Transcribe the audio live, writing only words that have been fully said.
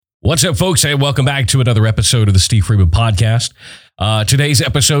What's up, folks, and welcome back to another episode of the Steve Freeman Podcast. Today's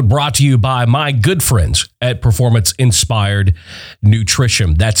episode brought to you by my good friends at Performance Inspired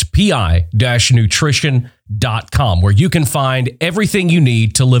Nutrition. That's pi-nutrition.com, where you can find everything you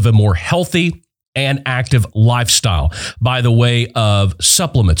need to live a more healthy and active lifestyle by the way of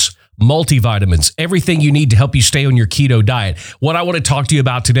supplements, multivitamins, everything you need to help you stay on your keto diet. What I want to talk to you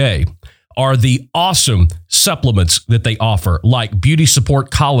about today are the awesome supplements that they offer, like Beauty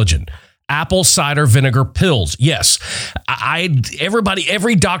Support Collagen, apple cider vinegar pills. Yes,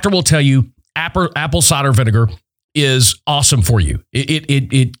 every doctor will tell you apple cider vinegar is awesome for you.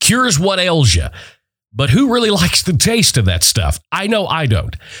 It cures what ails you. But who really likes the taste of that stuff? I know I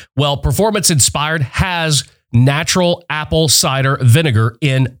don't. Well, Performance Inspired has natural apple cider vinegar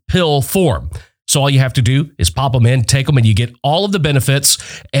in pill form. So all you have to do is pop them in, take them, and you get all of the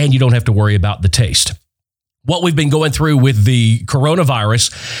benefits, and you don't have to worry about the taste. What we've been going through with the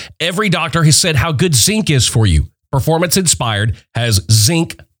coronavirus, every doctor has said how good zinc is for you. Performance Inspired has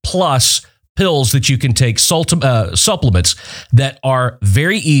zinc plus pills that you can take, supplements that are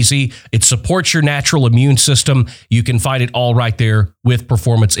very easy. It supports your natural immune system. You can find it all right there with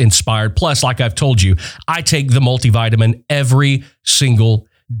Performance Inspired. Plus, like I've told you, I take the multivitamin every single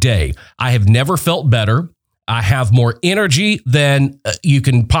day. I have never felt better. I have more energy than you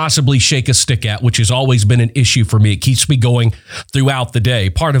can possibly shake a stick at, which has always been an issue for me. It keeps me going throughout the day.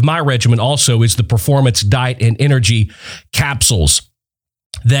 Part of my regimen also is the Performance Diet and Energy capsules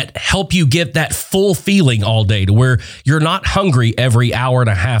that help you get that full feeling all day to where you're not hungry every hour and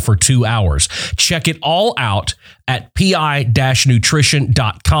a half or 2 hours. Check it all out at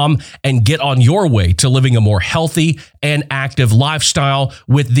pi-nutrition.com and get on your way to living a more healthy and active lifestyle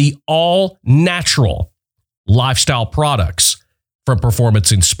with the all-natural lifestyle products from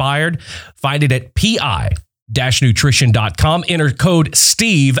Performance Inspired. Find it at pi-nutrition.com. Enter code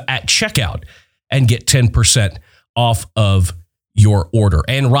STEVE at checkout and get 10% off of your order.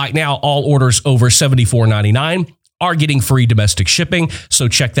 And right now, all orders over $74.99 are getting free domestic shipping. So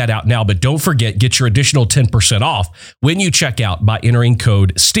check that out now. But don't forget, get your additional 10% off when you check out by entering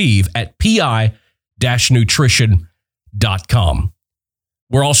code STEVE at pi-nutrition.com.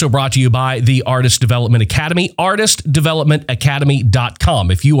 We're also brought to you by the Artist Development Academy,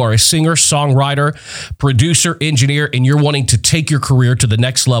 artistdevelopmentacademy.com. If you are a singer, songwriter, producer, engineer, and you're wanting to take your career to the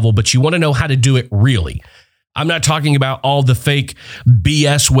next level, but you want to know how to do it really. I'm not talking about all the fake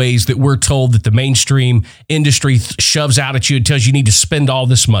BS ways that we're told that the mainstream industry shoves out at you and tells you need to spend all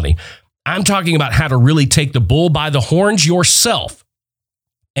this money. I'm talking about how to really take the bull by the horns yourself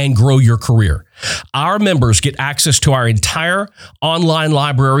and grow your career. Our members get access to our entire online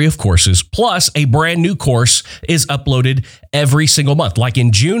library of courses, plus a brand new course is uploaded every single month. Like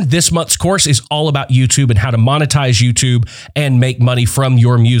in June, this month's course is all about YouTube and how to monetize YouTube and make money from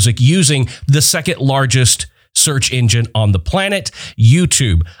your music using the second largest search engine on the planet,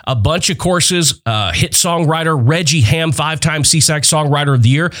 YouTube. A bunch of courses. Hit songwriter Reggie Ham, 5-time CSAC Songwriter of the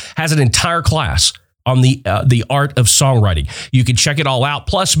Year, has an entire class on the art of songwriting. You can check it all out.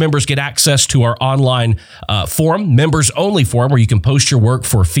 Plus, members get access to our online forum, members-only forum, where you can post your work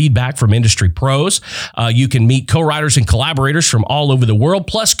for feedback from industry pros. You can meet co-writers and collaborators from all over the world,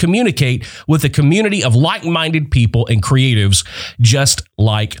 plus communicate with a community of like-minded people and creatives just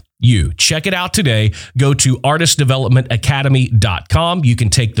like you. Check it out today. Go to artistdevelopmentacademy.com. You can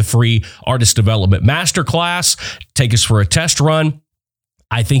take the free Artist Development Masterclass. Take us for a test run.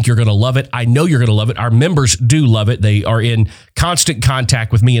 I think you're going to love it. I know you're going to love it. Our members do love it. They are in constant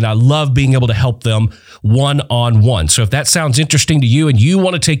contact with me, and I love being able to help them one-on-one. So if that sounds interesting to you and you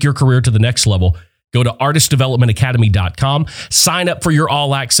want to take your career to the next level, go to artistdevelopmentacademy.com, sign up for your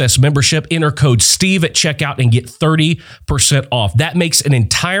all-access membership, enter code STEVE at checkout, and get 30% off. That makes an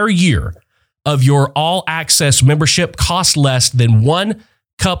entire year of your all-access membership cost less than 1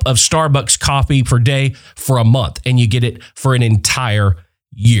 cup of Starbucks coffee per day for a month, and you get it for an entire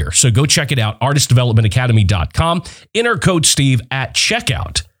year. So go check it out, artistdevelopmentacademy.com, enter code STEVE at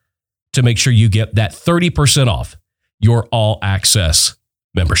checkout to make sure you get that 30% off your all-access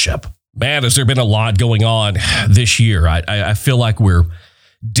membership. Man, has there been a lot going on this year. I feel like we're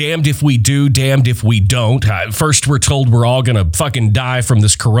damned if we do, damned if we don't. First, we're told we're all going to fucking die from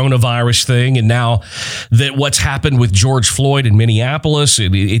this coronavirus thing. And now that what's happened with George Floyd in Minneapolis,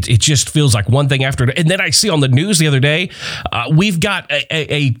 it just feels like one thing after another. And then I see on the news the other day, we've got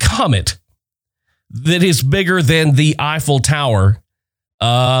a comet that is bigger than the Eiffel Tower,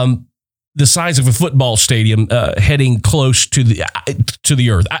 the size of a football stadium, heading close to the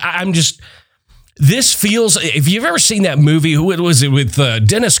earth. I'm just... This feels, if you've ever seen that movie, who was it with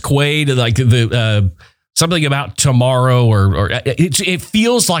Dennis Quaid, like the Something About Tomorrow, or it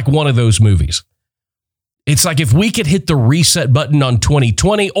feels like one of those movies. It's like if we could hit the reset button on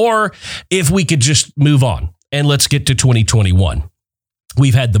 2020, or if we could just move on and let's get to 2021.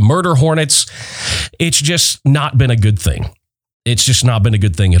 We've had the murder hornets. It's just not been a good thing. It's just not been a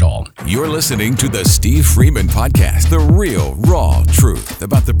good thing at all. You're listening to the Steve Freeman Podcast, the real, raw truth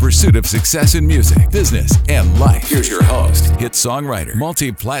about the pursuit of success in music, business, and life. Here's your host, hit songwriter,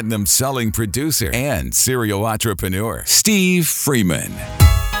 multi-platinum selling producer, and serial entrepreneur, Steve Freeman.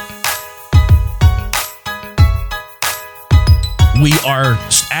 We are,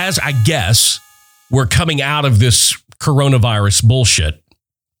 as I guess, we're coming out of this coronavirus bullshit.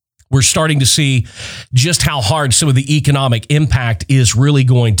 We're starting to see just how hard some of the economic impact is really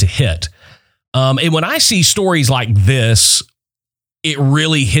going to hit. And when I see stories like this, it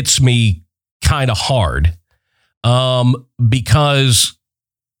really hits me kind of hard because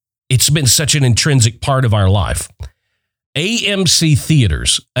it's been such an intrinsic part of our life. AMC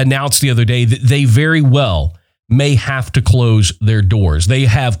Theaters announced the other day that they very well may have to close their doors. They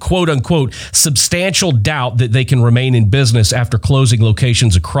have, quote unquote, substantial doubt that they can remain in business after closing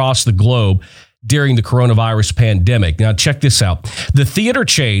locations across the globe during the coronavirus pandemic. Now, check this out. The theater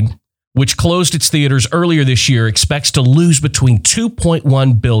chain, which closed its theaters earlier this year, expects to lose between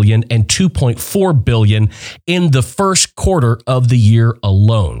 $2.1 billion and $2.4 billion in the first quarter of the year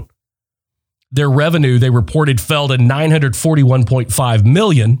alone. Their revenue, they reported, fell to $941.5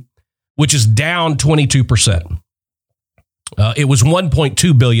 million, which is down 22%. It was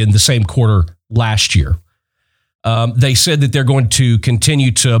 $1.2 billion the same quarter last year. They said that they're going to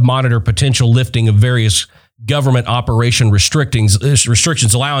continue to monitor potential lifting of various government operation restrictions,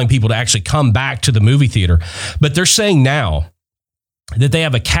 allowing people to actually come back to the movie theater. But they're saying now that they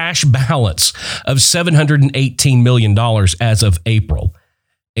have a cash balance of $718 million as of April.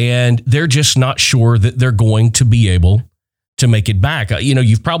 And they're just not sure that they're going to be able to make it back.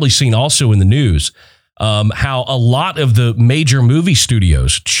 You've probably seen also in the news how a lot of the major movie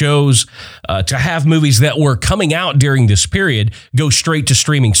studios chose to have movies that were coming out during this period go straight to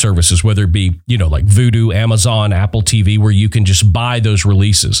streaming services, whether it be, like Vudu, Amazon, Apple TV, where you can just buy those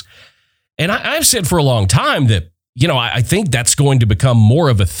releases. And I've said for a long time that, I think that's going to become more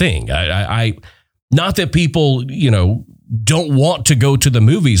of a thing. I not that people, don't want to go to the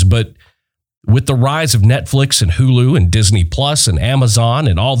movies, but with the rise of Netflix and Hulu and Disney Plus and Amazon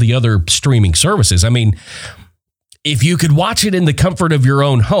and all the other streaming services, I mean, if you could watch it in the comfort of your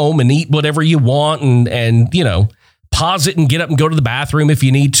own home and eat whatever you want and pause it and get up and go to the bathroom if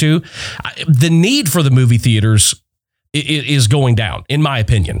you need to, the need for the movie theaters is going down, in my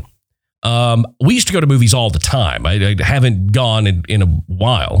opinion. We used to go to movies all the time. I haven't gone in a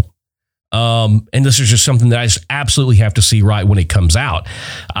while. And this is just something that I just absolutely have to see right when it comes out.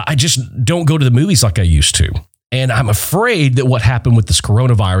 I just don't go to the movies like I used to. And I'm afraid that what happened with this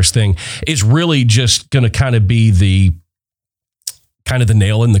coronavirus thing is really just going to kind of be the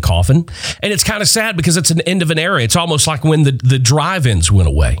nail in the coffin. And it's kind of sad because it's an end of an era. It's almost like when the drive-ins went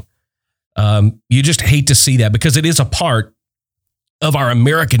away. You just hate to see that because it is a part of our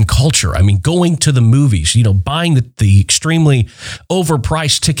American culture. I mean, going to the movies, buying the extremely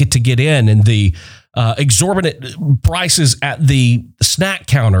overpriced ticket to get in and the exorbitant prices at the snack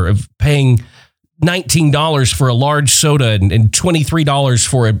counter of paying $19 for a large soda and $23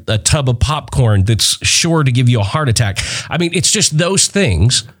 for a tub of popcorn that's sure to give you a heart attack. I mean, it's just those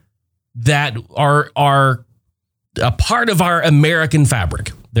things that are a part of our American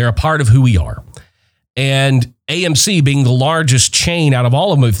fabric. They're a part of who we are. And AMC being the largest chain out of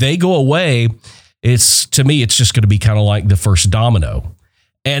all of them, if they go away, to me, it's just going to be kind of like the first domino.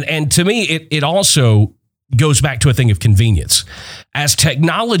 And to me, it also goes back to a thing of convenience. As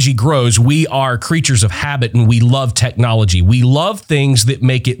technology grows, we are creatures of habit and we love technology. We love things that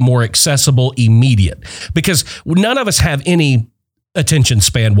make it more accessible, immediate, because none of us have any attention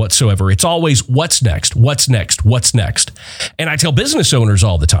span whatsoever. It's always what's next, what's next, what's next. And I tell business owners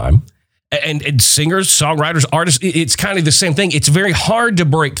all the time, and singers, songwriters, artists, it's kind of the same thing. It's very hard to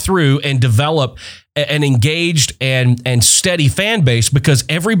break through and develop an engaged and steady fan base because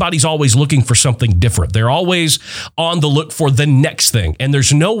everybody's always looking for something different. They're always on the look for the next thing. And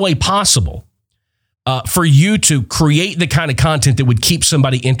there's no way possible for you to create the kind of content that would keep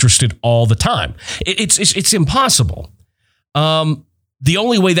somebody interested all the time. It's impossible. The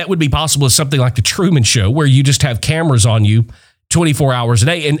only way that would be possible is something like The Truman Show, where you just have cameras on you 24 hours a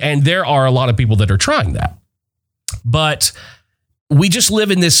day. And there are a lot of people that are trying that. But we just live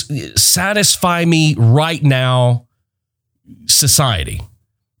in this satisfy me right now society.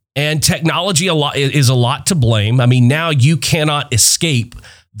 And technology is a lot to blame. I mean, now you cannot escape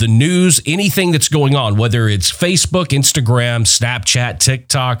the news, anything that's going on, whether it's Facebook, Instagram, Snapchat,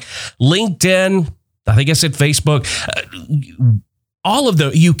 TikTok, LinkedIn, I think I said Facebook, all of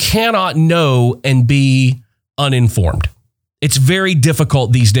those, you cannot know and be uninformed. It's very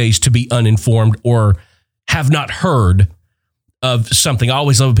difficult these days to be uninformed or have not heard of something. I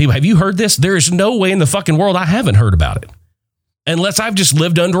always love people. Have you heard this? There is no way in the fucking world I haven't heard about it. Unless I've just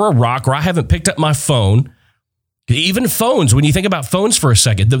lived under a rock or I haven't picked up my phone. Even phones, when you think about phones for a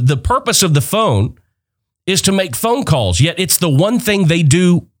second, the purpose of the phone is to make phone calls, yet it's the one thing they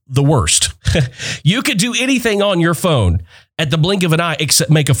do the worst. You could do anything on your phone at the blink of an eye except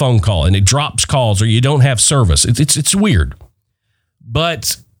make a phone call, and it drops calls or you don't have service. It's weird.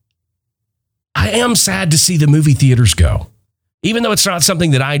 But I am sad to see the movie theaters go. Even though it's not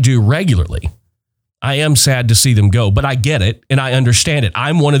something that I do regularly, I am sad to see them go, but I get it and I understand it.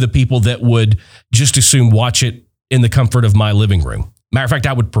 I'm one of the people that would just assume watch it in the comfort of my living room. Matter of fact,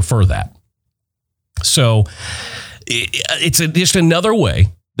 I would prefer that. So it's just another way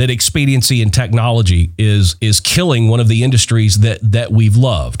that expediency and technology is killing one of the industries that we've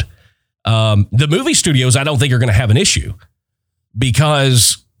loved. The movie studios, I don't think are going to have an issue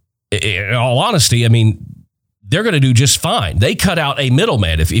because, in all honesty, I mean, they're going to do just fine. They cut out a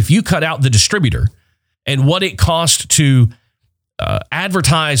middleman. If you cut out the distributor and what it costs to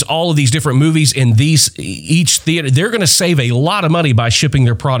advertise all of these different movies in each theater, they're going to save a lot of money by shipping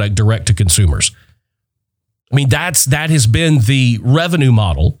their product direct to consumers. I mean, that has been the revenue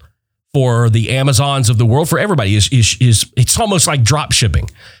model for the Amazons of the world, for everybody. Is it's almost like drop shipping.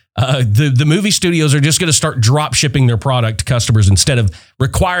 The movie studios are just going to start drop shipping their product to customers instead of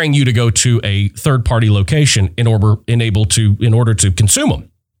requiring you to go to a third party location in order to consume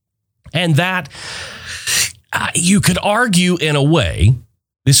them. And that you could argue in a way,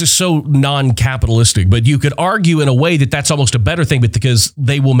 this is so non-capitalistic, but you could argue in a way that that's almost a better thing, but because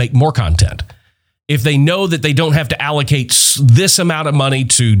they will make more content. If they know that they don't have to allocate this amount of money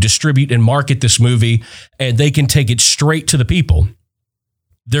to distribute and market this movie, and they can take it straight to the people,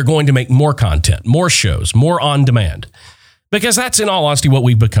 they're going to make more content, more shows, more on demand. Because that's, in all honesty, what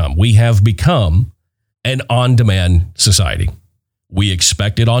we've become. We have become an on-demand society. We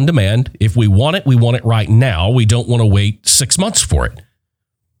expect it on demand. If we want it right now. We don't want to wait 6 months for it.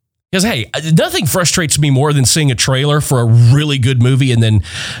 Because, hey, nothing frustrates me more than seeing a trailer for a really good movie and then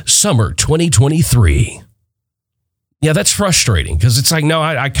summer 2023. Yeah, that's frustrating because it's like, no,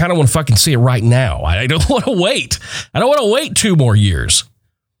 I kind of want to fucking see it right now. I don't want to wait. I don't want to wait 2 more years.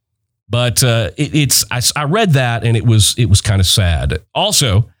 But I read that and it was kind of sad.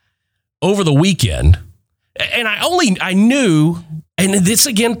 Also, over the weekend, and I knew, and this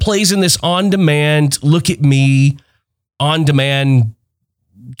again plays in this on-demand, look at me, on-demand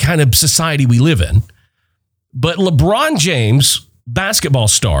kind of society we live in. But LeBron James, basketball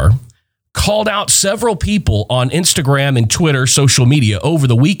star, called out several people on Instagram and Twitter, social media over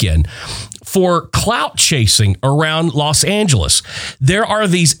the weekend for clout chasing around Los Angeles. There are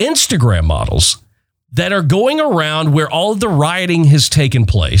these Instagram models that are going around where all of the rioting has taken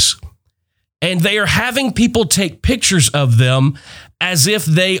place, and they are having people take pictures of them as if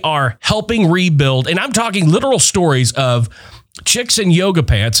they are helping rebuild. And I'm talking literal stories of chicks in yoga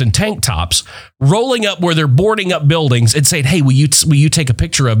pants and tank tops rolling up where they're boarding up buildings and saying, hey, will you take a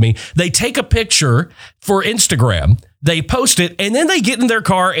picture of me? They take a picture for Instagram, they post it, and then they get in their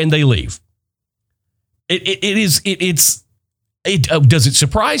car and they leave. Does it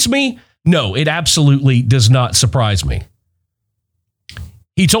surprise me? No, it absolutely does not surprise me.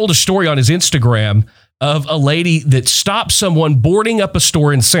 He told a story on his Instagram of a lady that stopped someone boarding up a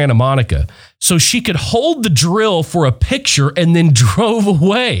store in Santa Monica so she could hold the drill for a picture and then drove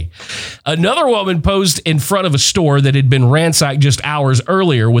away. Another woman posed in front of a store that had been ransacked just hours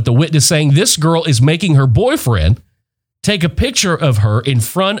earlier with the witness saying this girl is making her boyfriend take a picture of her in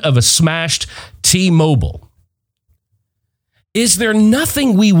front of a smashed T-Mobile. Is there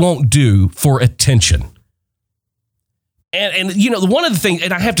nothing we won't do for attention? And you know, one of the things,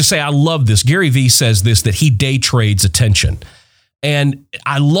 and I have to say, I love this. Gary Vee says this, that he day trades attention. And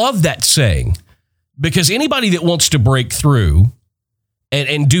I love that saying because anybody that wants to break through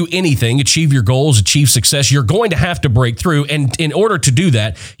and do anything, achieve your goals, achieve success, you're going to have to break through. And in order to do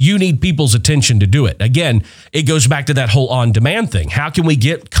that, you need people's attention to do it. Again, it goes back to that whole on-demand thing. How can we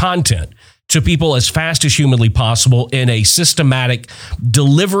get content to people as fast as humanly possible in a systematic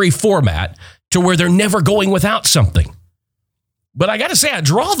delivery format to where they're never going without something? But I got to say, I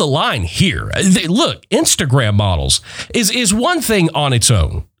draw the line here. Look, Instagram models is one thing on its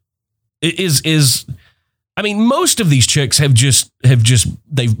own. I mean, most of these chicks have just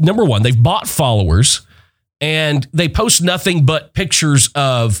number one, they've bought followers and they post nothing but pictures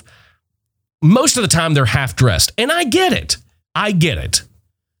of, most of the time they're half dressed. And I get it.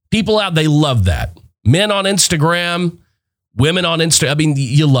 People out, they love that. Men on Instagram, women on Instagram. I mean,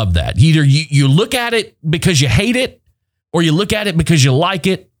 you love that. Either you look at it because you hate it, or you look at it because you like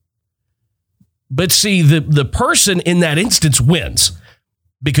it. But see, the person in that instance wins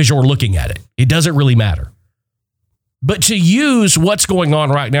because you're looking at it. It doesn't really matter. But to use what's going on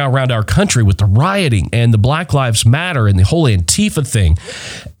right now around our country with the rioting and the Black Lives Matter and the whole Antifa thing,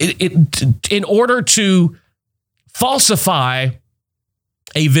 in order to falsify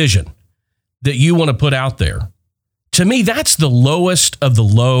a vision that you want to put out there, to me, that's the lowest of the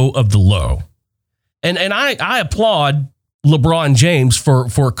low of the low. And I applaud LeBron James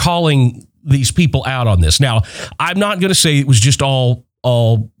for calling these people out on this. Now, I'm not going to say it was just all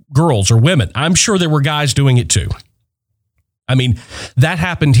girls or women. I'm sure there were guys doing it too. I mean, that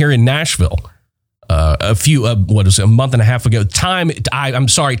happened here in Nashville a month and a half ago. Time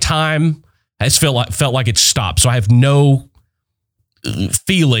has felt like it stopped. So I have no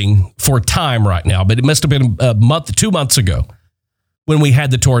feeling for time right now, but it must have been 2 months ago when we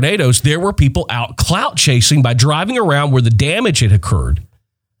had the tornadoes. There were people out clout chasing by driving around where the damage had occurred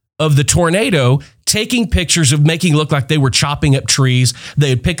of the tornado, taking pictures of making it look like they were chopping up trees.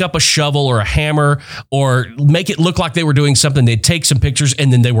 They'd pick up a shovel or a hammer or make it look like they were doing something. They'd take some pictures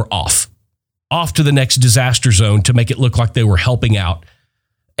and then they were off to the next disaster zone to make it look like they were helping out.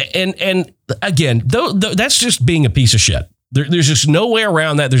 And again, that's just being a piece of shit. There's just no way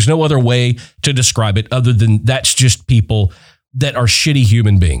around that. There's no other way to describe it other than that's just people that are shitty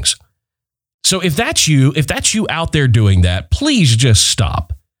human beings. So if that's you out there doing that, please just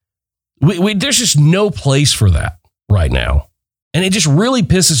stop. There's just no place for that right now. And it just really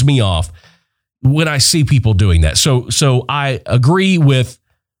pisses me off when I see people doing that. So I agree with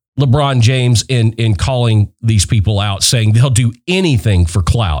LeBron James in calling these people out, saying they'll do anything for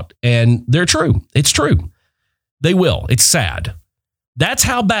clout. And they're true. It's true. They will. It's sad. That's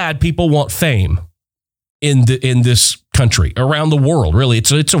how bad people want fame in this country, around the world. Really,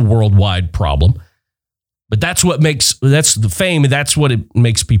 it's a worldwide problem. But that's the fame, and that's what it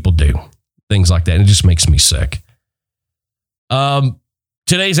makes people do. Things like that. And it just makes me sick.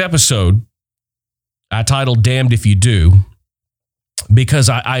 Today's episode, I titled Damned If You Do, because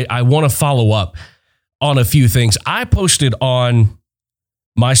I want to follow up on a few things. I posted on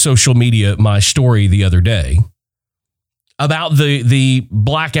my social media, my story the other day about the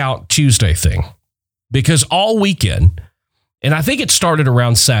Blackout Tuesday thing, because all weekend, and I think it started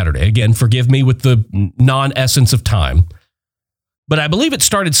around Saturday. Again, forgive me with the non-essence of time, but I believe it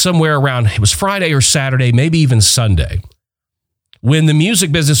started somewhere around, it was Friday or Saturday, maybe even Sunday, when the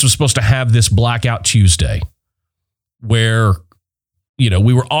music business was supposed to have this Blackout Tuesday where,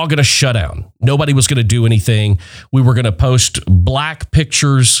 we were all going to shut down. Nobody was going to do anything. We were going to post black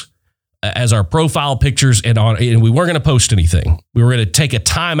pictures as our profile pictures, and we weren't going to post anything. We were going to take a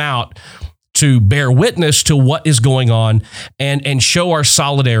time out to bear witness to what is going on and show our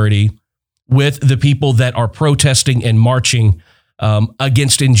solidarity with the people that are protesting and marching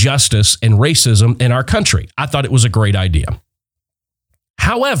against injustice and racism in our country. I thought it was a great idea.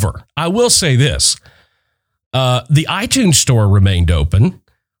 However, I will say this. The iTunes store remained open.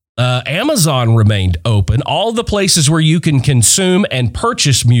 Amazon remained open. All the places where you can consume and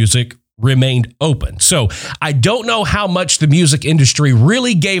purchase music remained open. So I don't know how much the music industry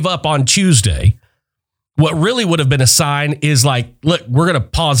really gave up on Tuesday. What really would have been a sign is like, look, we're going to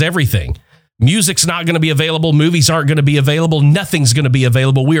pause everything. Music's not going to be available. Movies aren't going to be available. Nothing's going to be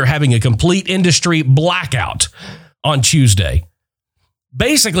available. We are having a complete industry blackout on Tuesday.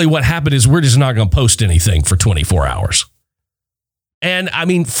 Basically, what happened is we're just not going to post anything for 24 hours. And I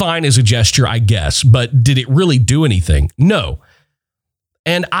mean, fine as a gesture, I guess, but did it really do anything? No.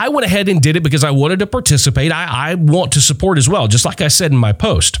 And I went ahead and did it because I wanted to participate. I want to support as well. Just like I said in my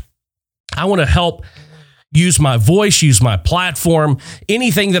post, I want to help use my voice, use my platform,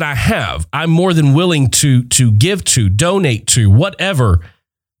 anything that I have. I'm more than willing to give to, donate to, whatever,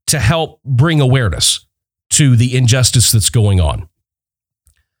 to help bring awareness to the injustice that's going on.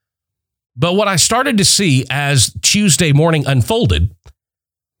 But what I started to see as Tuesday morning unfolded,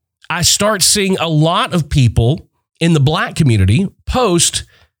 I start seeing a lot of people in the black community post,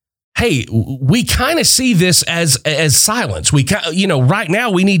 hey, we kind of see this as silence. Right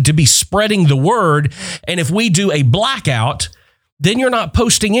now we need to be spreading the word. And if we do a blackout, then you're not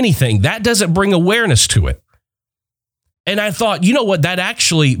posting anything. That doesn't bring awareness to it. And I thought, you know what, that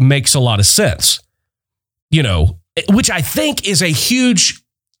actually makes a lot of sense, which I think is a huge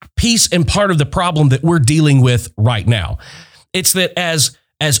piece and part of the problem that we're dealing with right now. It's that as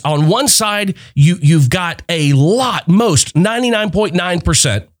As on one side, you've got a lot, most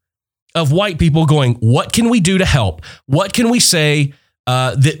 99.9% of white people going, what can we do to help? What can we say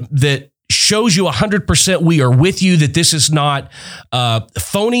that shows you 100% we are with you, that this is not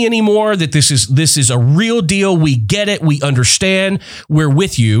phony anymore, that this is a real deal. We get it. We understand. We're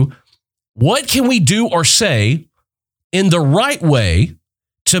with you. What can we do or say in the right way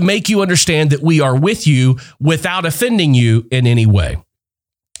to make you understand that we are with you without offending you in any way?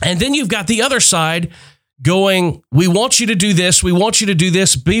 And then you've got the other side going, we want you to do this. We want you to do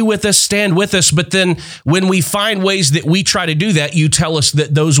this. Be with us, stand with us. But then when we find ways that we try to do that, you tell us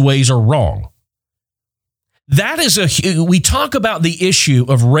that those ways are wrong. That is we talk about the issue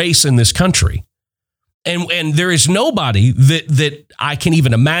of race in this country. And there is nobody that I can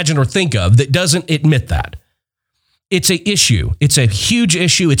even imagine or think of that doesn't admit that. It's an issue. It's a huge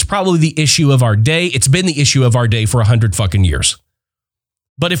issue. It's probably the issue of our day. It's been the issue of our day for 100 fucking years.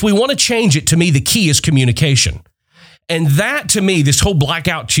 But if we want to change it, to me, the key is communication. And that, to me, this whole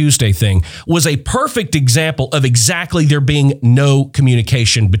Blackout Tuesday thing was a perfect example of exactly there being no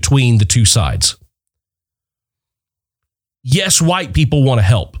communication between the two sides. Yes, white people want to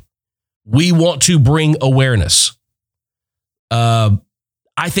help. We want to bring awareness.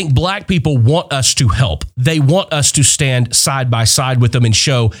 I think black people want us to help. They want us to stand side by side with them and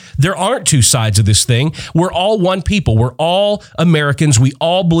show there aren't two sides of this thing. We're all one people. We're all Americans. We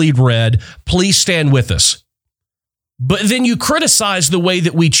all bleed red. Please stand with us. But then you criticize the way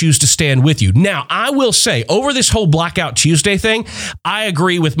that we choose to stand with you. Now, I will say, over this whole Blackout Tuesday thing, I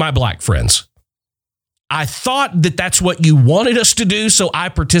agree with my black friends. I thought that that's what you wanted us to do, so I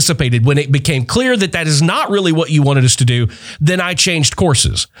participated. When it became clear that that is not really what you wanted us to do, then I changed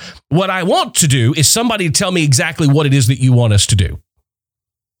courses. What I want to do is somebody to tell me exactly what it is that you want us to do.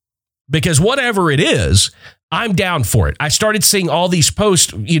 Because whatever it is, I'm down for it. I started seeing all these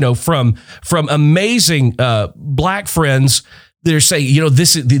posts, from amazing black friends. They're saying,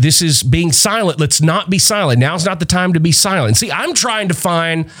 this is being silent. Let's not be silent. Now's not the time to be silent. See, I'm trying to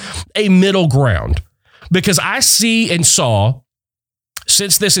find a middle ground. Because I see and saw,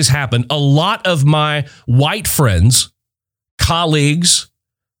 since this has happened, a lot of my white friends, colleagues,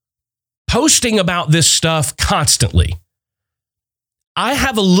 posting about this stuff constantly. I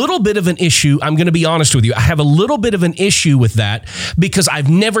have a little bit of an issue. I'm going to be honest with you. I have a little bit of an issue with that because I've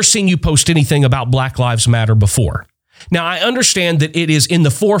never seen you post anything about Black Lives Matter before. Now, I understand that it is in the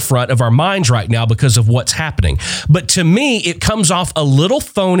forefront of our minds right now because of what's happening. But to me, it comes off a little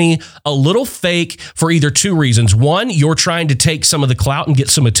phony, a little fake for either two reasons. One, you're trying to take some of the clout and get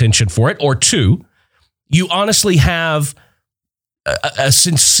some attention for it. Or two, you honestly have a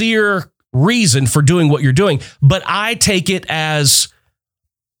sincere reason for doing what you're doing. But I take it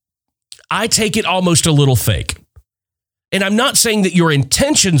almost a little fake. And I'm not saying that your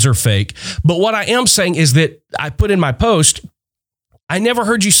intentions are fake, but what I am saying is that I put in my post, I never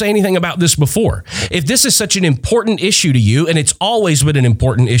heard you say anything about this before. If this is such an important issue to you, and it's always been an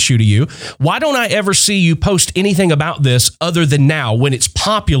important issue to you, why don't I ever see you post anything about this other than now when it's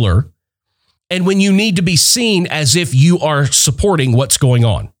popular and when you need to be seen as if you are supporting what's going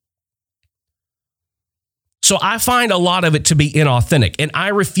on? So I find a lot of it to be inauthentic, and I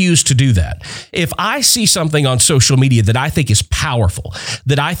refuse to do that. If I see something on social media that I think is powerful,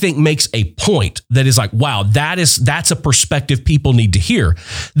 that I think makes a point that is like, wow, that's a perspective people need to hear,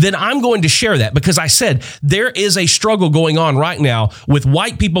 then I'm going to share that because I said there is a struggle going on right now with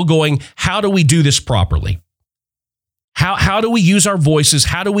white people going, how do we do this properly? How do we use our voices?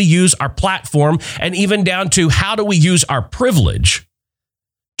 How do we use our platform? And even down to how do we use our privilege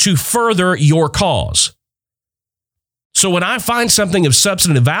to further your cause? So when I find something of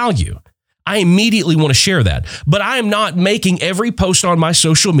substantive value, I immediately want to share that. But I am not making every post on my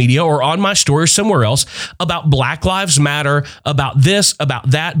social media or on my story or somewhere else about Black Lives Matter, about this,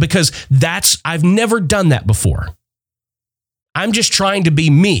 about that, because I've never done that before. I'm just trying to be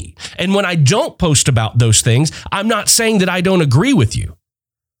me. And when I don't post about those things, I'm not saying that I don't agree with you.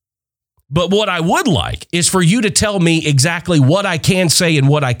 But what I would like is for you to tell me exactly what I can say and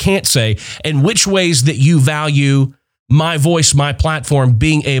what I can't say, and which ways that you value my voice, my platform,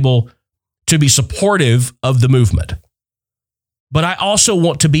 being able to be supportive of the movement. But I also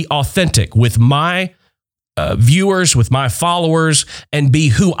want to be authentic with my viewers, with my followers, and be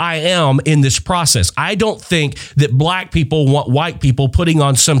who I am in this process. I don't think that black people want white people putting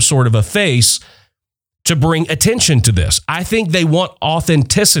on some sort of a face to bring attention to this. I think they want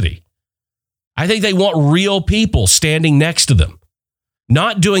authenticity. I think they want real people standing next to them,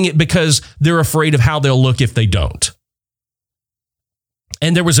 not doing it because they're afraid of how they'll look if they don't.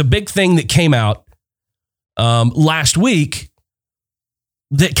 And there was a big thing that came out last week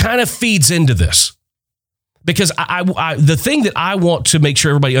that kind of feeds into this. Because the thing that I want to make sure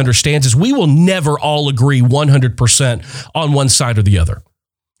everybody understands is we will never all agree 100% on one side or the other.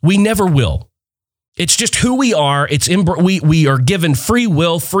 We never will. It's just who we are. We are given free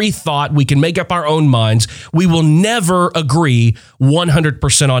will, free thought. We can make up our own minds. We will never agree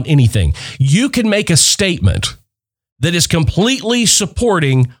 100% on anything. You can make a statement that is completely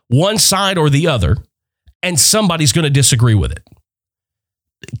supporting one side or the other, and somebody's going to disagree with it.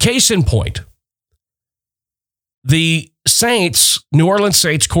 Case in point, the Saints, New Orleans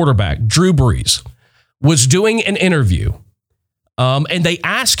Saints quarterback, Drew Brees, was doing an interview, and they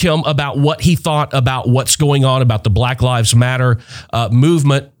asked him about what he thought about what's going on about the Black Lives Matter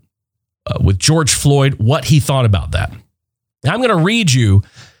movement with George Floyd, what he thought about that. Now, I'm going to read you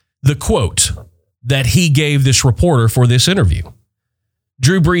the quote that he gave this reporter for this interview.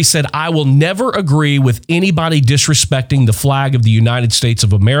 Drew Brees said, "I will never agree with anybody disrespecting the flag of the United States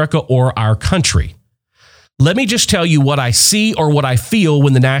of America or our country. Let me just tell you what I see or what I feel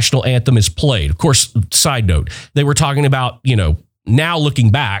when the national anthem is played." Of course, side note, they were talking about, now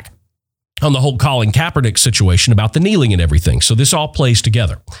looking back on the whole Colin Kaepernick situation about the kneeling and everything. So this all plays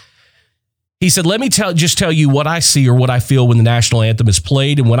together. He said, "Let me just tell you what I see or what I feel when the national anthem is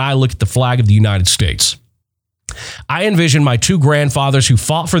played and when I look at the flag of the United States. I envision my two grandfathers who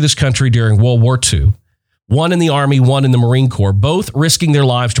fought for this country during World War II, one in the Army, one in the Marine Corps, both risking their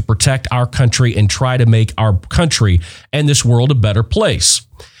lives to protect our country and try to make our country and this world a better place."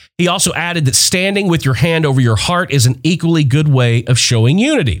 He also added that standing with your hand over your heart is an equally good way of showing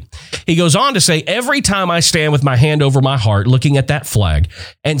unity. He goes on to say, "Every time I stand with my hand over my heart, looking at that flag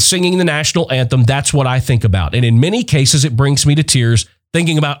and singing the national anthem, that's what I think about. And in many cases, it brings me to tears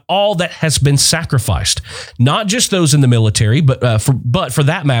thinking about all that has been sacrificed, not just those in the military, but for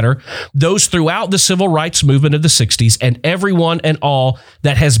that matter, those throughout the civil rights movement of the 60s and everyone and all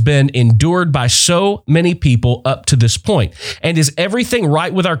that has been endured by so many people up to this point. And is everything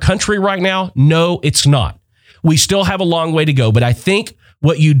right with our country right now? No, it's not. We still have a long way to go, but I think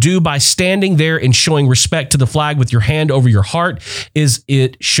what you do by standing there and showing respect to the flag with your hand over your heart is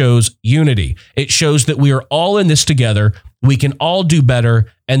it shows unity. It shows that we are all in this together. We can all do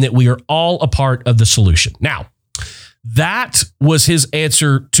better, and that we are all a part of the solution." Now, that was his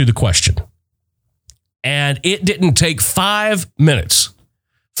answer to the question. And it didn't take 5 minutes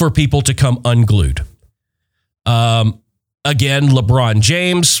for people to come unglued. Again, LeBron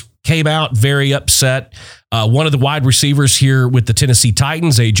James came out very upset. One of the wide receivers here with the Tennessee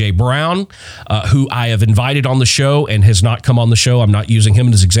Titans, A.J. Brown, who I have invited on the show and has not come on the show. I'm not using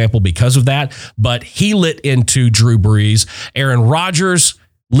him as an example because of that, but he lit into Drew Brees. Aaron Rodgers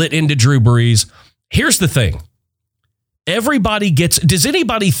lit into Drew Brees. Here's the thing. Does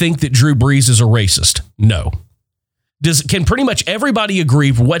anybody think that Drew Brees is a racist? No. Can pretty much everybody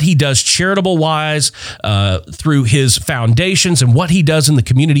agree for what he does charitable-wise through his foundations and what he does in the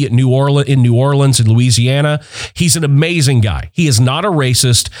community at New Orleans and Louisiana? He's an amazing guy. He is not a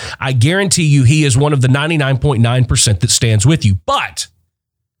racist. I guarantee you he is one of the 99.9% that stands with you. But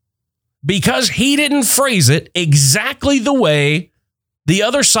because he didn't phrase it exactly the way the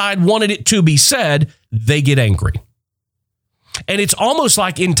other side wanted it to be said, they get angry. And it's almost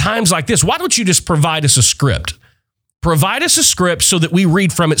like in times like this, why don't you just provide us a script? Provide us a script so that we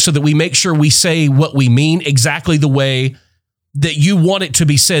read from it, so that we make sure we say what we mean exactly the way that you want it to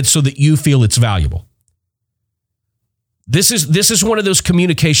be said so that you feel it's valuable. This is one of those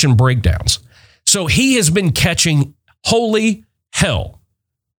communication breakdowns. So he has been catching holy hell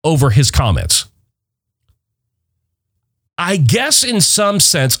over his comments. I guess in some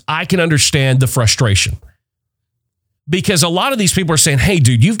sense, I can understand the frustration because a lot of these people are saying, "Hey,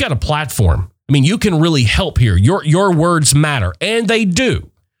 dude, you've got a platform. I mean, you can really help here. Your words matter," and they do.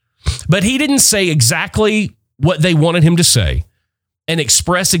 But he didn't say exactly what they wanted him to say and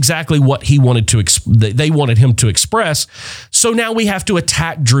express exactly what they wanted him to express. So now we have to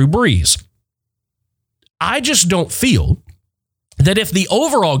attack Drew Brees. I just don't feel that if the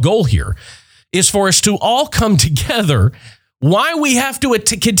overall goal here is for us to all come together, why we have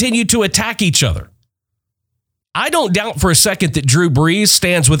to continue to attack each other. I don't doubt for a second that Drew Brees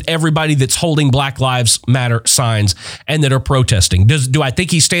stands with everybody that's holding Black Lives Matter signs and that are protesting. Do I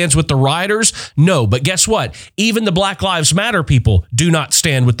think he stands with the rioters? No, but guess what? Even the Black Lives Matter people do not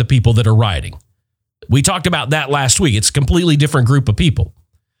stand with the people that are rioting. We talked about that last week. It's a completely different group of people.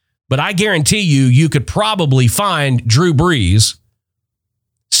 But I guarantee you could probably find Drew Brees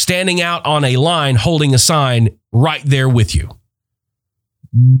standing out on a line holding a sign right there with you.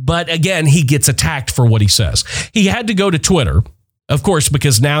 But again, he gets attacked for what he says. He had to go to Twitter Of course,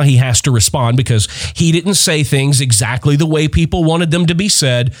 because now he has to respond because he didn't say things exactly the way people wanted them to be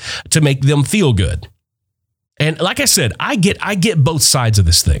said to make them feel good. And like I said, I get both sides of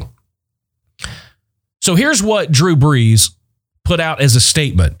this thing. So here's what Drew Brees put out as a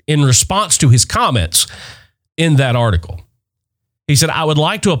statement in response to his comments in that article. He said, I would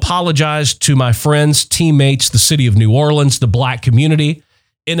like to apologize to my friends, teammates, the city of New Orleans, the black community,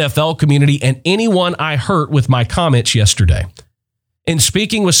 NFL community, and anyone I hurt with my comments yesterday. In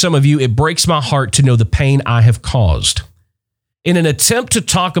speaking with some of you, it breaks my heart to know the pain I have caused. In an attempt to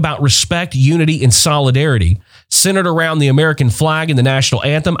talk about respect, unity, and solidarity centered around the American flag and the national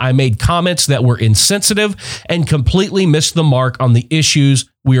anthem, I made comments that were insensitive and completely missed the mark on the issues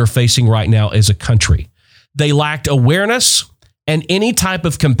we are facing right now as a country. They lacked awareness and any type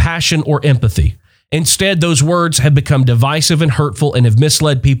of compassion or empathy. Instead, those words have become divisive and hurtful and have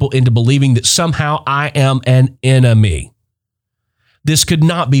misled people into believing that somehow I am an enemy. This could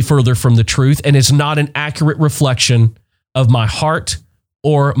not be further from the truth and is not an accurate reflection of my heart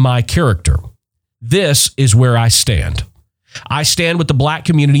or my character. This is where I stand. I stand with the black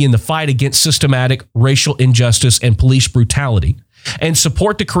community in the fight against systematic racial injustice and police brutality and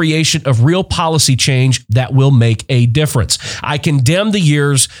support the creation of real policy change that will make a difference. I condemn the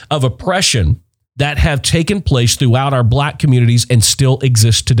years of oppression that have taken place throughout our black communities and still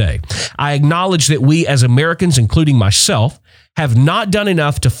exist today. I acknowledge that we as Americans, including myself, have not done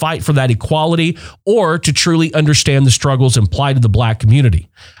enough to fight for that equality or to truly understand the struggles and plight of the black community.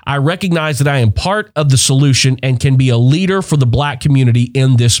 I recognize that I am part of the solution and can be a leader for the black community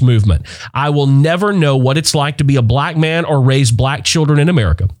in this movement. I will never know what it's like to be a black man or raise black children in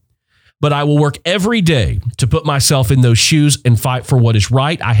America, but I will work every day to put myself in those shoes and fight for what is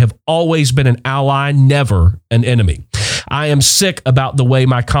right. I have always been an ally, never an enemy. I am sick about the way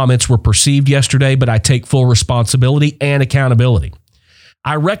my comments were perceived yesterday, but I take full responsibility and accountability.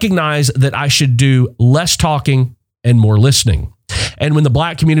 I recognize that I should do less talking and more listening. And when the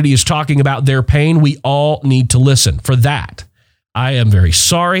black community is talking about their pain, we all need to listen. For that, I am very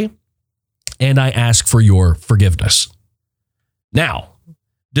sorry, and I ask for your forgiveness. Now,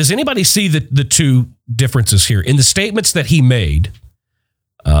 does anybody see the two differences here? In the statements that he made,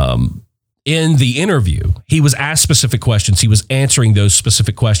 in the interview, he was asked specific questions. He was answering those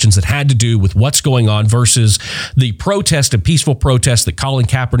specific questions that had to do with what's going on versus the protest and peaceful protest that Colin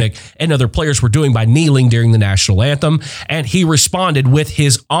Kaepernick and other players were doing by kneeling during the national anthem. And he responded with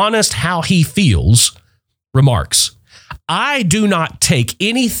his honest how he feels remarks. I do not take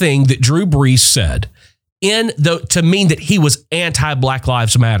anything that Drew Brees said to mean that he was anti-Black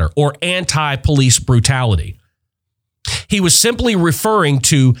Lives Matter or anti-police brutality. He was simply referring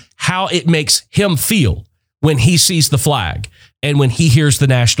to how it makes him feel when he sees the flag and when he hears the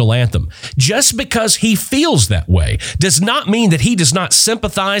national anthem. Just because he feels that way does not mean that he does not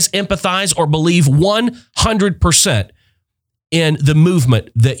sympathize, empathize, or believe 100% in the movement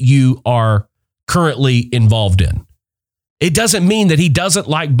that you are currently involved in. It doesn't mean that he doesn't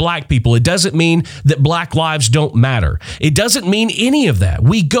like black people. It doesn't mean that black lives don't matter. It doesn't mean any of that.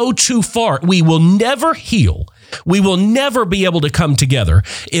 We go too far. We will never heal. We will never be able to come together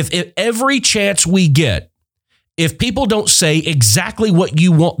if every chance we get, if people don't say exactly what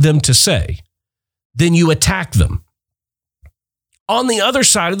you want them to say, then you attack them. On the other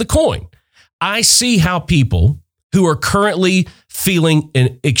side of the coin, I see how people who are currently feeling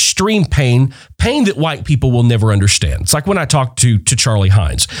an extreme pain that white people will never understand. It's like when I talk to Charlie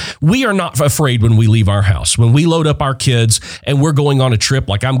Hines. We are not afraid when we leave our house. When we load up our kids and we're going on a trip,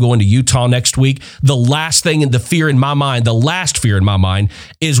 like I'm going to Utah next week, the last fear in my mind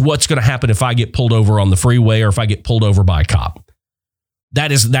is what's going to happen if I get pulled over on the freeway or if I get pulled over by a cop.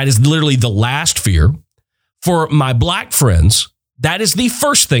 That is literally the last fear. For my black friends, that is the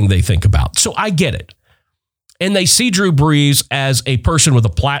first thing they think about. So I get it. And they see Drew Brees as a person with a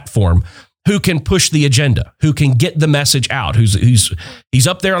platform who can push the agenda, who can get the message out, he's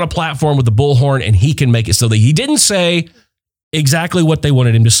up there on a platform with the bullhorn and he can make it so that he didn't say exactly what they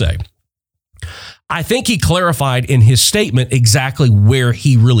wanted him to say. I think he clarified in his statement exactly where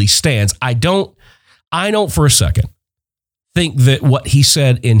he really stands. I don't for a second think that what he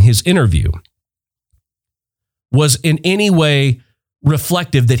said in his interview was in any way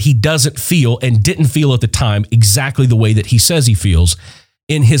reflective that he doesn't feel and didn't feel at the time exactly the way that he says he feels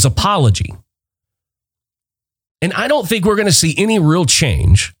in his apology. And I don't think we're going to see any real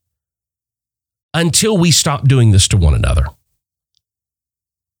change until we stop doing this to one another.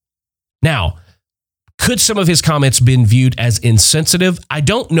 Now, Could some of his comments been viewed as insensitive? I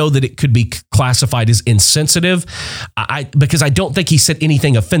don't know that it could be classified as insensitive because I don't think he said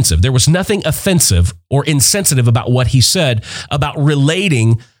anything offensive. There was nothing offensive or insensitive about what he said about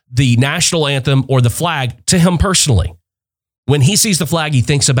relating the national anthem or the flag to him personally. When he sees the flag, he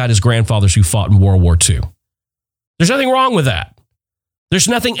thinks about his grandfathers who fought in World War II. There's nothing wrong with that. There's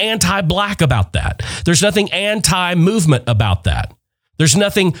nothing anti-black about that. There's nothing anti-movement about that. There's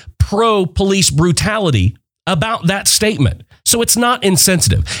nothing pro-police brutality about that statement. So it's not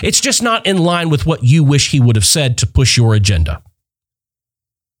insensitive. It's just not in line with what you wish he would have said to push your agenda.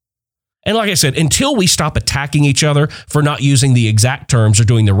 And like I said, until we stop attacking each other for not using the exact terms or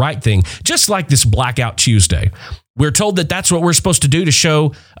doing the right thing, just like this Blackout Tuesday, we're told that that's what we're supposed to do to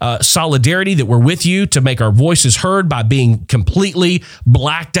show solidarity, that we're with you, to make our voices heard by being completely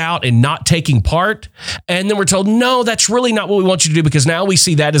blacked out and not taking part. And then we're told, no, that's really not what we want you to do, because now we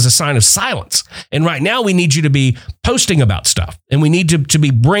see that as a sign of silence. And right now we need you to be posting about stuff, and we need to be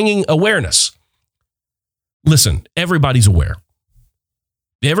bringing awareness. Listen, everybody's aware.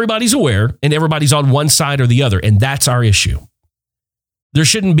 Everybody's aware, and everybody's on one side or the other, and that's our issue. There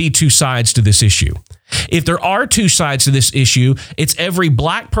shouldn't be two sides to this issue. If there are two sides to this issue, it's every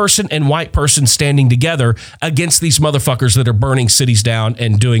black person and white person standing together against these motherfuckers that are burning cities down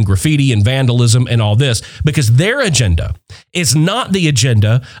and doing graffiti and vandalism and all this, because their agenda is not the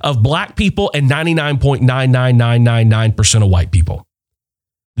agenda of black people and 99.99999% of white people.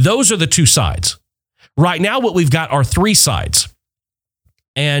 Those are the two sides. Right now, what we've got are three sides.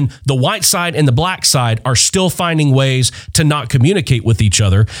 And the white side and the black side are still finding ways to not communicate with each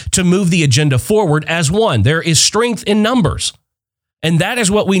other, to move the agenda forward as one. There is strength in numbers. And that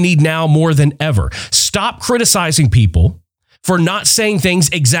is what we need now more than ever. Stop criticizing people for not saying things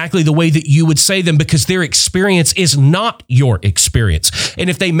exactly the way that you would say them, because their experience is not your experience. And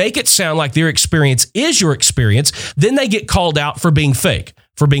if they make it sound like their experience is your experience, then they get called out for being fake,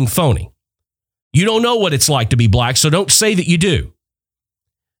 for being phony. You don't know what it's like to be black, so don't say that you do.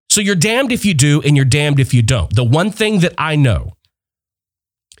 So you're damned if you do, and you're damned if you don't. The one thing that I know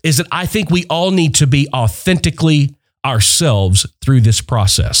is that I think we all need to be authentically ourselves through this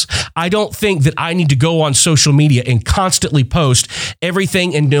process. I don't think that I need to go on social media and constantly post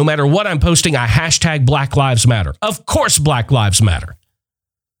everything, and no matter what I'm posting, I hashtag Black Lives Matter. Of course, Black Lives Matter.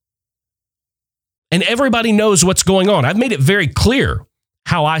 And everybody knows what's going on. I've made it very clear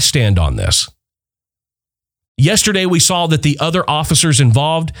how I stand on this. Yesterday, we saw that the other officers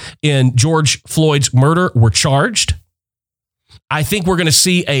involved in George Floyd's murder were charged. I think we're going to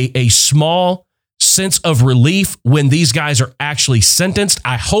see a small sense of relief when these guys are actually sentenced.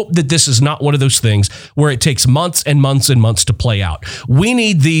 I hope that this is not one of those things where it takes months and months and months to play out. We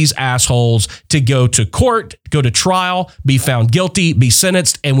need these assholes to go to court, go to trial, be found guilty, be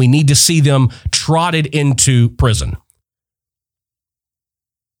sentenced, and we need to see them trotted into prison.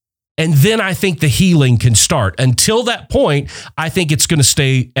 And then I think the healing can start. Until that point, I think it's going to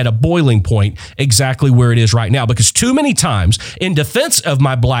stay at a boiling point exactly where it is right now. Because too many times, in defense of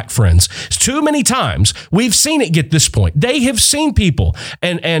my black friends, too many times we've seen it get this point. They have seen people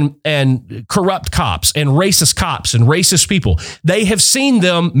and corrupt cops and racist people. They have seen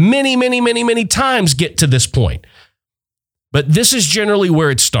them many times get to this point. But this is generally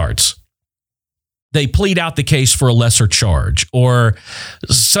where it starts. They plead out the case for a lesser charge, or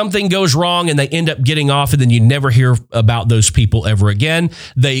something goes wrong and they end up getting off, and then you never hear about those people ever again.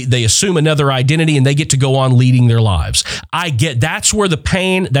 They assume another identity and they get to go on leading their lives. I get that's where the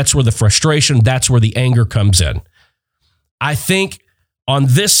pain, that's where the frustration, that's where the anger comes in. I think on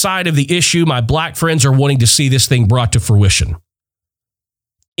this side of the issue, my black friends are wanting to see this thing brought to fruition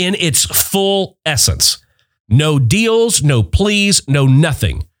in its full essence. No deals, no pleas, no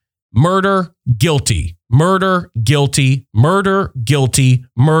nothing. Murder, guilty, murder, guilty, murder, guilty,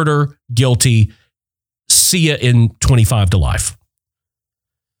 murder, guilty. See ya in 25 to life.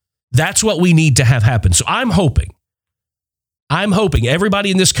 That's what we need to have happen. So I'm hoping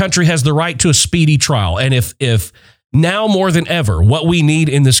everybody in this country has the right to a speedy trial. And if now more than ever, what we need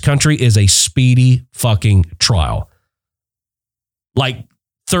in this country is a speedy fucking trial. Like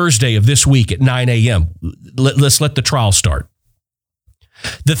Thursday of this week at 9 a.m. Let's let the trial start.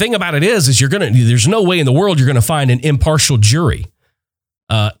 The thing about it is there's no way in the world you're going to find an impartial jury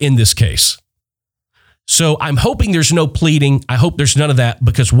in this case. So I'm hoping there's no pleading. I hope there's none of that,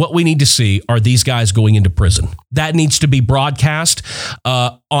 because what we need to see are these guys going into prison. That needs to be broadcast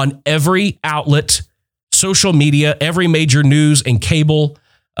on every outlet, social media, every major news and cable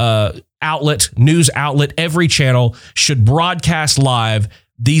news outlet, every channel should broadcast live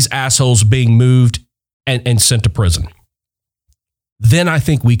these assholes being moved and sent to prison. Then I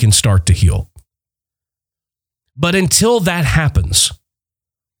think we can start to heal. But until that happens,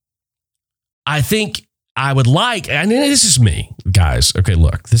 I think I would like, and this is me, guys. Okay,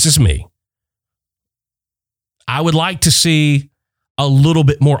 look, this is me. I would like to see a little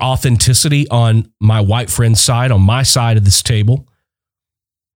bit more authenticity on my white friend's side, on my side of this table.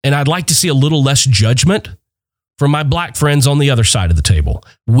 And I'd like to see a little less judgment from my black friends on the other side of the table.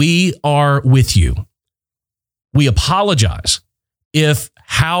 We are with you. We apologize if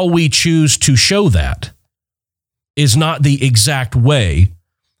how we choose to show that is not the exact way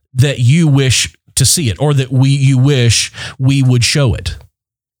that you wish to see it, or that you wish we would show it.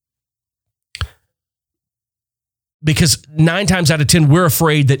 Because 9 times out of 10, we're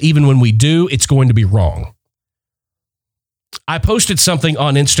afraid that even when we do, it's going to be wrong. I posted something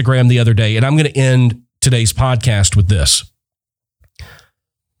on Instagram the other day, and I'm going to end today's podcast with this.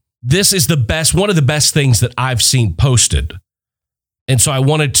 This is one of the best things that I've seen posted. And so I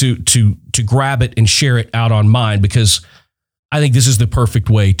wanted to grab it and share it out on mine, because I think this is the perfect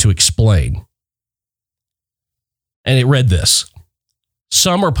way to explain. And it read this: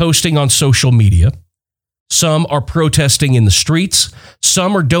 some are posting on social media. Some are protesting in the streets.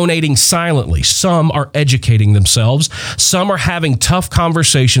 Some are donating silently. Some are educating themselves. Some are having tough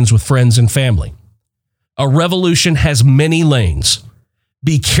conversations with friends and family. A revolution has many lanes.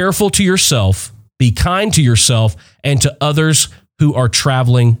 Be careful to yourself, be kind to yourself, and to others who are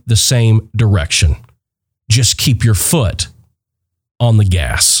traveling the same direction. Just keep your foot on the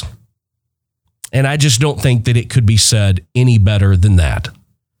gas. And I just don't think that it could be said any better than that.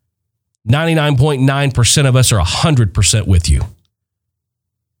 99.9% of us are 100% with you.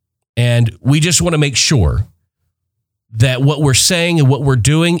 And we just want to make sure that what we're saying and what we're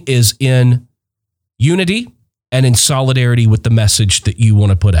doing is in unity and in solidarity with the message that you want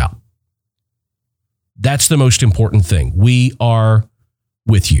to put out. That's the most important thing. We are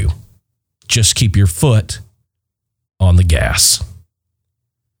with you. Just keep your foot on the gas.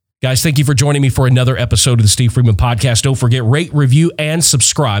 Guys, thank you for joining me for another episode of the Steve Freeman Podcast. Don't forget, rate, review, and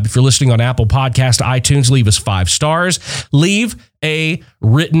subscribe. If you're listening on Apple Podcast, iTunes, leave us 5 stars. Leave a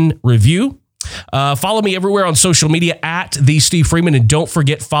written review. Follow me everywhere on social media at The Steve Freeman. And don't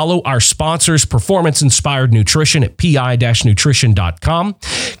forget, follow our sponsors, Performance Inspired Nutrition at pi-nutrition.com.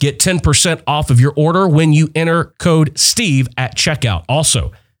 Get 10% off of your order when you enter code STEVE at checkout.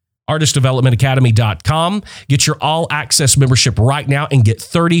 Also, artistdevelopmentacademy.com. Get your all-access membership right now and get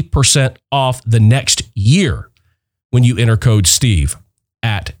 30% off the next year when you enter code STEVE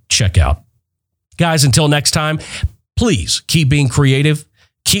at checkout. Guys, until next time, please keep being creative.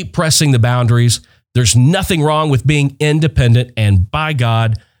 Keep pressing the boundaries. There's nothing wrong with being independent, and by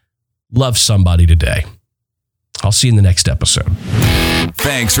God, love somebody today. I'll see you in the next episode.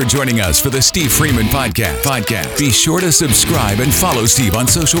 Thanks for joining us for the Steve Freeman Podcast. Be sure to subscribe and follow Steve on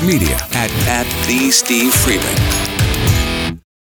social media at The Steve Freeman.